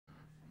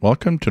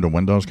Welcome to the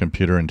Windows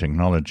Computer and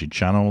Technology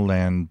channel.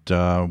 And,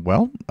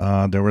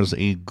 there was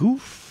a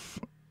goof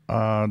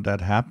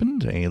that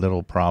happened, a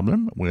little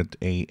problem with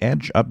a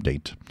Edge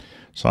update.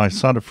 So I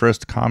saw the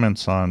first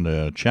comments on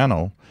the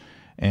channel.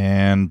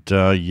 And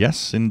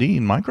yes,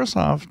 indeed,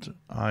 Microsoft,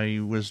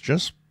 I was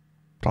just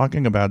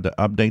talking about the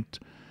update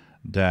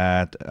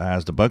that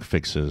has the bug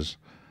fixes.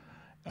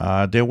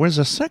 There was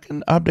a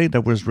second update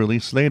that was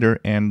released later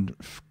and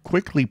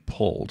quickly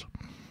pulled.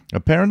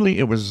 Apparently,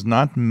 it was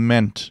not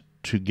meant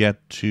to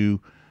get to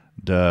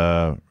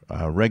the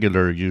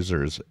regular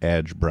user's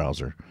Edge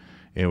browser.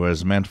 It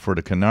was meant for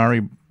the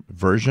Canary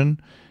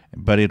version,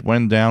 but it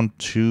went down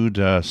to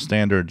the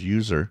standard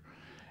user,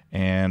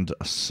 and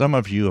some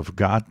of you have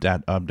got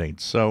that update.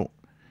 So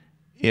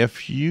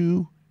if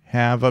you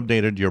have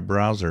updated your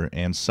browser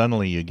and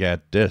suddenly you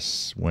get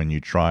this when you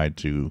try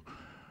to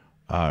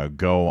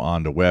go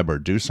on the web or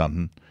do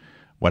something,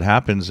 what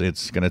happens,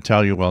 it's going to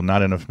tell you, well,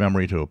 not enough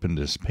memory to open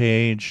this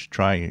page,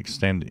 try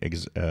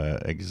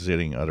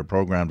exiting other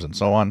programs and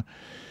so on.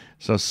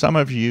 So some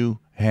of you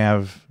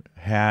have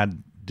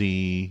had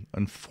the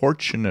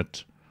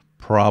unfortunate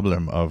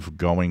problem of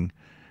going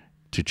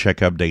to check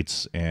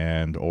updates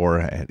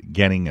or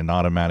getting an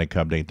automatic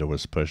update that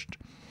was pushed.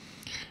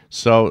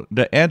 So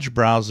the Edge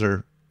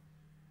browser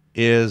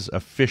is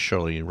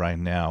officially right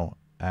now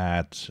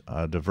at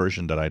the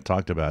version that I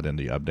talked about in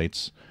the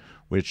updates,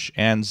 which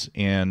ends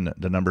in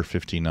the number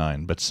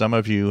 59. But some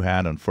of you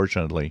had,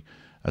 unfortunately,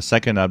 a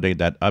second update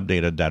that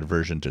updated that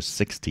version to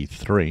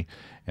 63,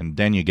 and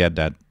then you get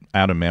that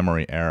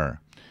out-of-memory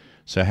error.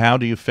 So how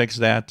do you fix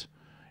that?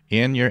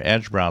 In your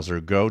Edge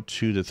browser, go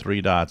to the three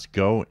dots,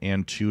 go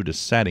into the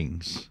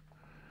settings.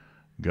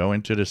 Go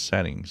into the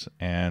settings,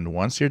 and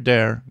once you're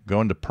there, go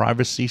into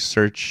Privacy,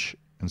 Search,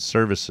 and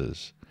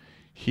Services.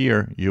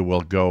 Here, you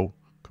will go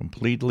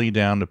completely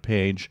down the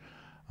page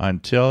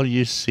until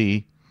you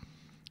see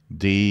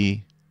the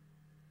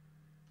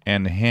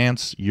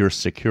enhance your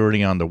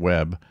security on the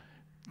web.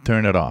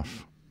 Turn it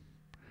off.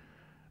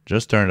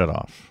 Just turn it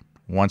off.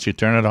 Once you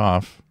turn it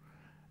off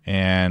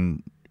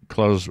and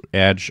close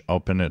Edge,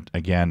 open it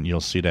again,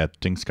 you'll see that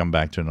things come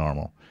back to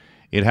normal.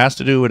 It has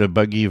to do with a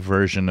buggy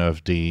version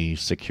of the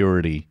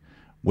security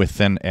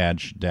within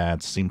Edge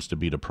that seems to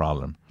be the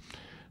problem.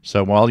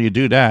 So while you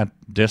do that,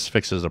 this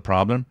fixes the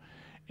problem,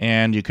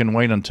 and you can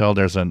wait until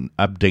there's an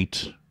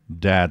update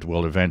that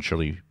will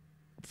eventually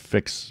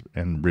fix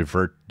and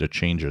revert the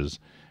changes,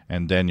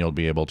 and then you'll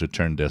be able to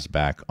turn this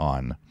back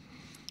on.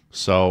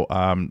 So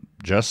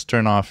just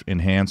turn off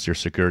enhance your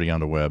security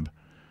on the web,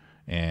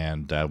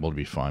 and that will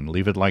be fun.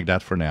 Leave it like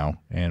that for now,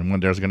 and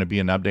when there's going to be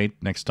an update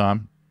next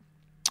time,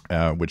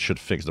 which should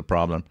fix the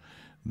problem,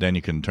 then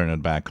you can turn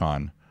it back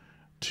on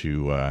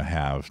to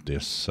have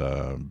this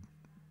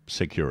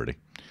security.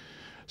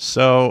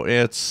 So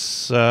it's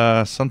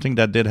something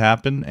that did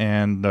happen,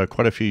 and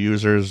quite a few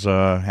users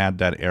had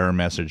that error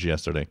message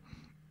yesterday.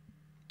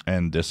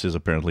 And this is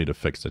apparently the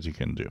fix that you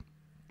can do.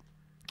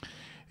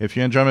 If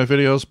you enjoy my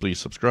videos, please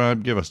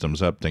subscribe, give us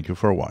thumbs up. Thank you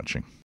for watching.